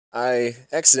I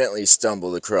accidentally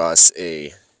stumbled across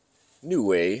a new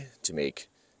way to make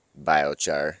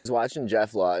biochar. I was watching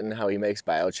Geoff Lawton how he makes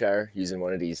biochar using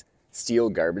one of these steel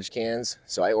garbage cans.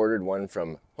 So I ordered one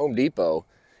from Home Depot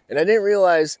and I didn't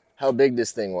realize how big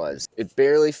this thing was. It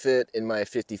barely fit in my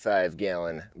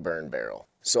 55-gallon burn barrel.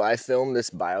 So I filmed this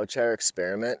biochar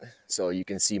experiment so you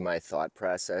can see my thought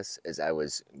process as I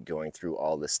was going through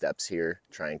all the steps here,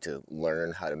 trying to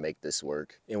learn how to make this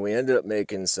work. And we ended up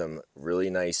making some really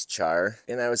nice char,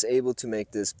 and I was able to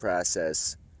make this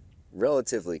process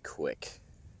relatively quick.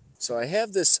 So I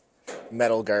have this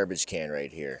metal garbage can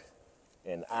right here,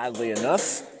 and oddly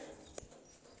enough,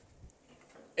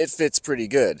 it fits pretty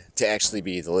good to actually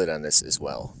be the lid on this as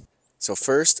well. So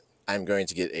first, I'm going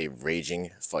to get a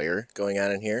raging fire going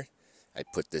on in here. I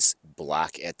put this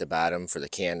block at the bottom for the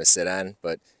can to sit on,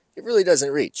 but it really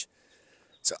doesn't reach.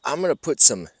 So I'm going to put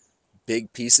some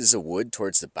big pieces of wood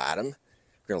towards the bottom.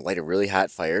 We're going to light a really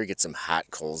hot fire, get some hot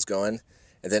coals going,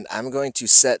 and then I'm going to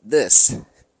set this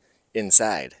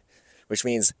inside, which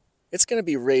means it's going to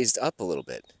be raised up a little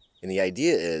bit. And the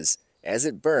idea is, as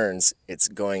it burns, it's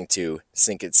going to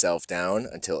sink itself down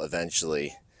until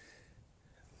eventually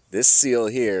this seal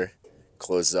here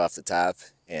closes off the top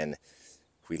and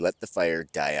we let the fire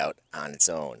die out on its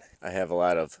own. I have a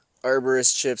lot of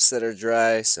arborist chips that are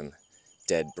dry, some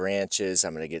dead branches.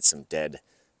 I'm going to get some dead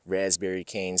raspberry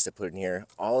canes to put in here.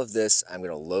 All of this, I'm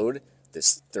going to load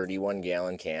this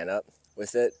 31-gallon can up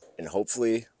with it, and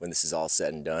hopefully when this is all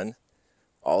said and done,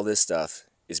 all this stuff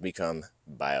is become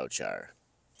biochar.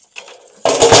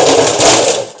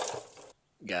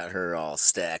 Got her all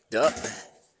stacked up.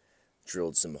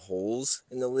 Drilled some holes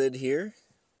in the lid here.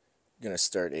 Gonna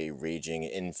start a raging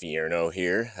inferno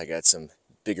here. I got some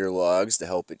bigger logs to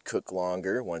help it cook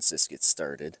longer once this gets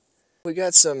started. We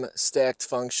got some stacked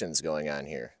functions going on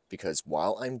here because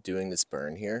while I'm doing this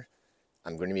burn here,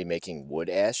 I'm going to be making wood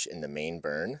ash in the main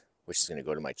burn, which is going to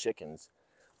go to my chickens.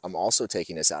 I'm also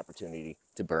taking this opportunity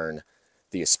to burn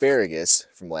the asparagus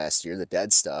from last year, the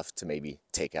dead stuff, to maybe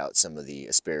take out some of the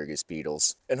asparagus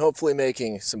beetles, and hopefully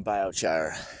making some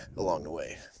biochar along the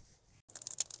way.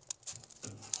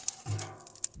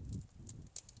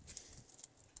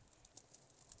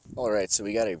 All right, so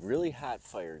we got a really hot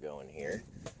fire going here.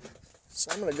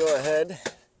 So I'm gonna go ahead,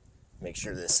 make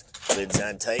sure this lid's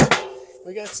on tight.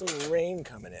 We got some rain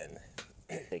coming in.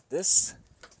 Take this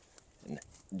and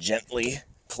gently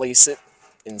place it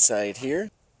inside here.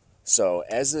 So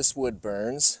as this wood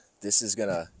burns, this is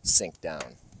gonna sink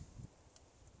down.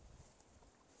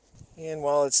 And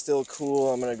while it's still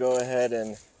cool, I'm gonna go ahead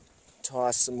and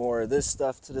toss some more of this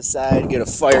stuff to the side, get a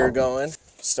fire going.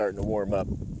 Starting to warm up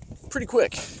pretty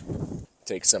quick.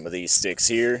 Take some of these sticks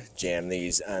here, jam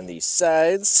these on these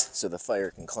sides so the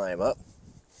fire can climb up.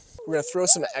 We're gonna throw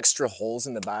some extra holes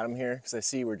in the bottom here because I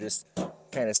see we're just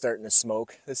kind of starting to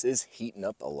smoke. This is heating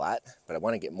up a lot, but I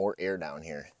want to get more air down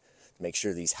here to make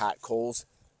sure these hot coals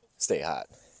stay hot.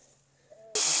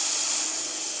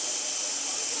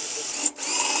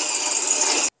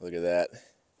 Look at that.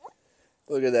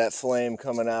 Look at that flame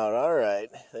coming out. All right,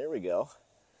 there we go.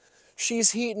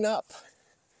 She's heating up.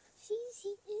 She's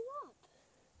heating up.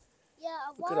 Yeah,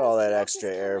 look at all that extra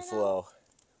airflow.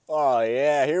 Oh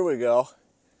yeah, here we go.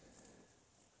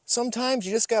 Sometimes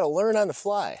you just gotta learn on the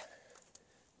fly.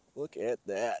 Look at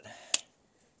that.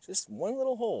 Just one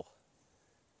little hole.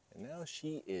 And now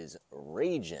she is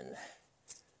raging.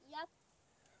 Yep.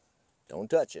 Don't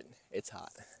touch it, it's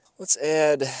hot. Let's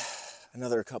add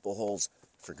another couple holes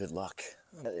for good luck.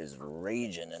 That is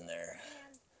raging in there.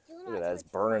 Look at that, it's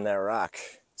burning that rock.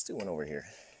 Let's do one over here.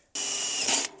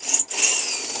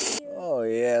 Oh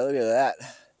yeah, look at that.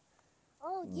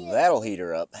 Oh, yeah. That'll heat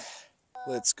her up.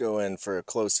 Let's go in for a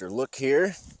closer look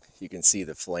here. You can see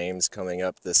the flames coming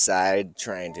up the side,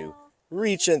 trying to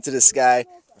reach into the sky.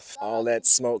 All that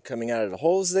smoke coming out of the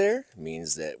holes there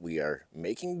means that we are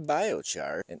making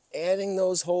biochar, and adding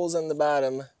those holes on the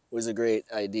bottom was a great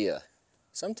idea.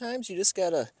 Sometimes you just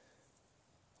gotta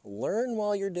learn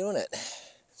while you're doing it.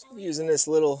 So I'm using this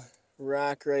little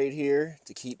rock right here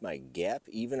to keep my gap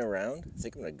even around. I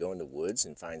think I'm gonna go in the woods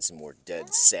and find some more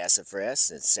dead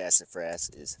sassafras, and sassafras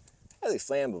is highly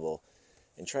flammable,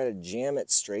 and try to jam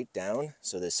it straight down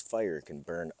so this fire can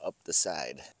burn up the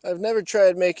side. I've never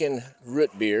tried making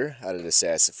root beer out of the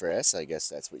sassafras. I guess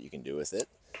that's what you can do with it.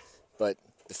 But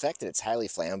the fact that it's highly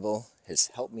flammable has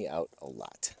helped me out a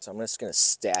lot. So I'm just gonna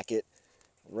stack it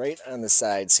right on the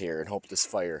sides here and hope this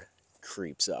fire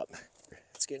creeps up.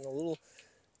 It's getting a little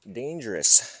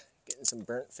dangerous, getting some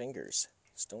burnt fingers.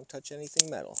 Just don't touch anything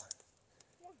metal,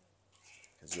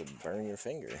 because you'll burn your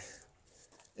finger.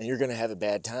 And you're gonna have a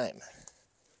bad time,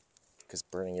 because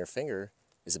burning your finger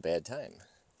is a bad time.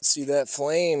 See that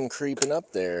flame creeping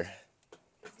up there.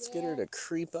 Let's get her to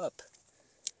creep up.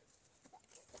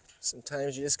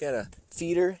 Sometimes you just gotta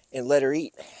feed her and let her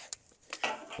eat.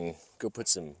 And go put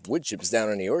some wood chips down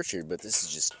in the orchard, but this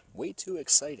is just way too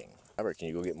exciting. Robert, can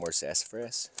you go get more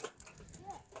sassafras?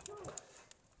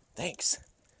 Thanks.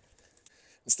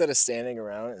 Instead of standing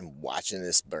around and watching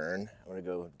this burn, I'm gonna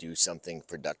go do something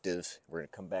productive. We're gonna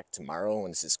come back tomorrow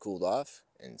when this is cooled off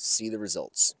and see the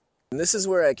results. And this is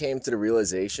where I came to the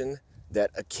realization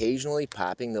that occasionally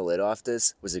popping the lid off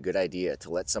this was a good idea to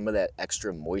let some of that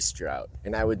extra moisture out.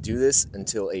 And I would do this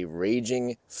until a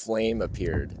raging flame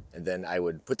appeared. And then I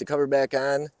would put the cover back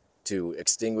on to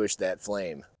extinguish that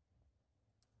flame.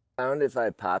 I found if I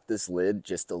pop this lid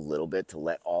just a little bit to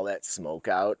let all that smoke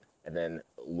out and then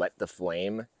let the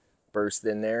flame burst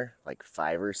in there like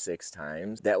 5 or 6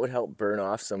 times, that would help burn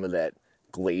off some of that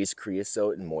glazed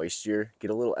creosote and moisture,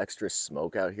 get a little extra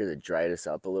smoke out here to dry this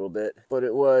up a little bit. But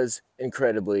it was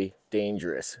incredibly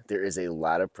dangerous. There is a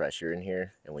lot of pressure in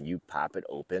here, and when you pop it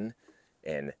open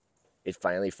and it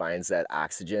finally finds that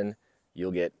oxygen,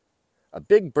 you'll get a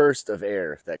big burst of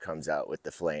air that comes out with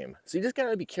the flame. So you just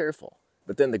gotta be careful.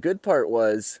 But then the good part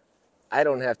was I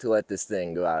don't have to let this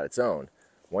thing go out its own.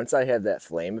 Once I had that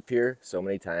flame appear so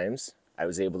many times, I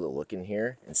was able to look in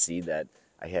here and see that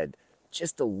I had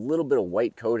just a little bit of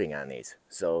white coating on these.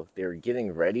 So they were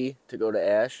getting ready to go to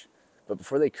ash, but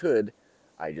before they could,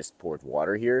 I just poured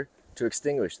water here to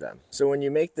extinguish them. So when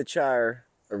you make the char,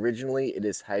 originally it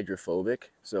is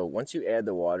hydrophobic. So once you add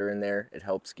the water in there, it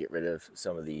helps get rid of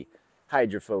some of the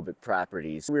hydrophobic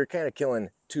properties. We were kind of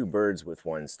killing 2 birds with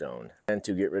 1 stone. And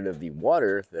to get rid of the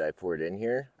water that I poured in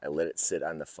here, I let it sit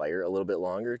on the fire a little bit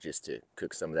longer just to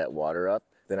cook some of that water up.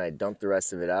 Then I dumped the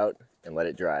rest of it out and let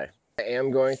it dry. I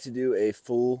am going to do a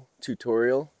full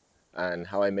tutorial on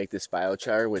how I make this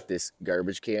biochar with this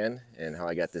garbage can and how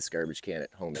I got this garbage can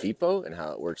at Home Depot and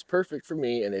how it works perfect for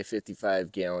me in a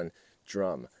 55-gallon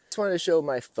drum. Just wanted to show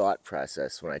my thought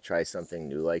process when I try something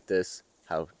new like this,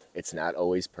 how it's not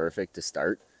always perfect to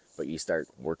start, but you start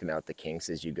working out the kinks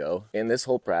as you go. And this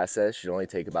whole process should only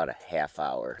take about a half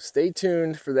hour. Stay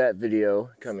tuned for that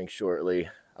video coming shortly.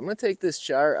 I'm gonna take this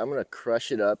char, I'm gonna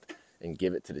crush it up and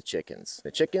give it to the chickens. The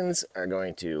chickens are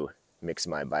going to mix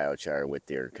my biochar with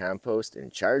their compost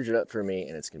and charge it up for me,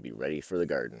 and it's gonna be ready for the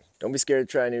garden. Don't be scared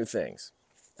to try new things.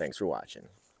 Thanks for watching.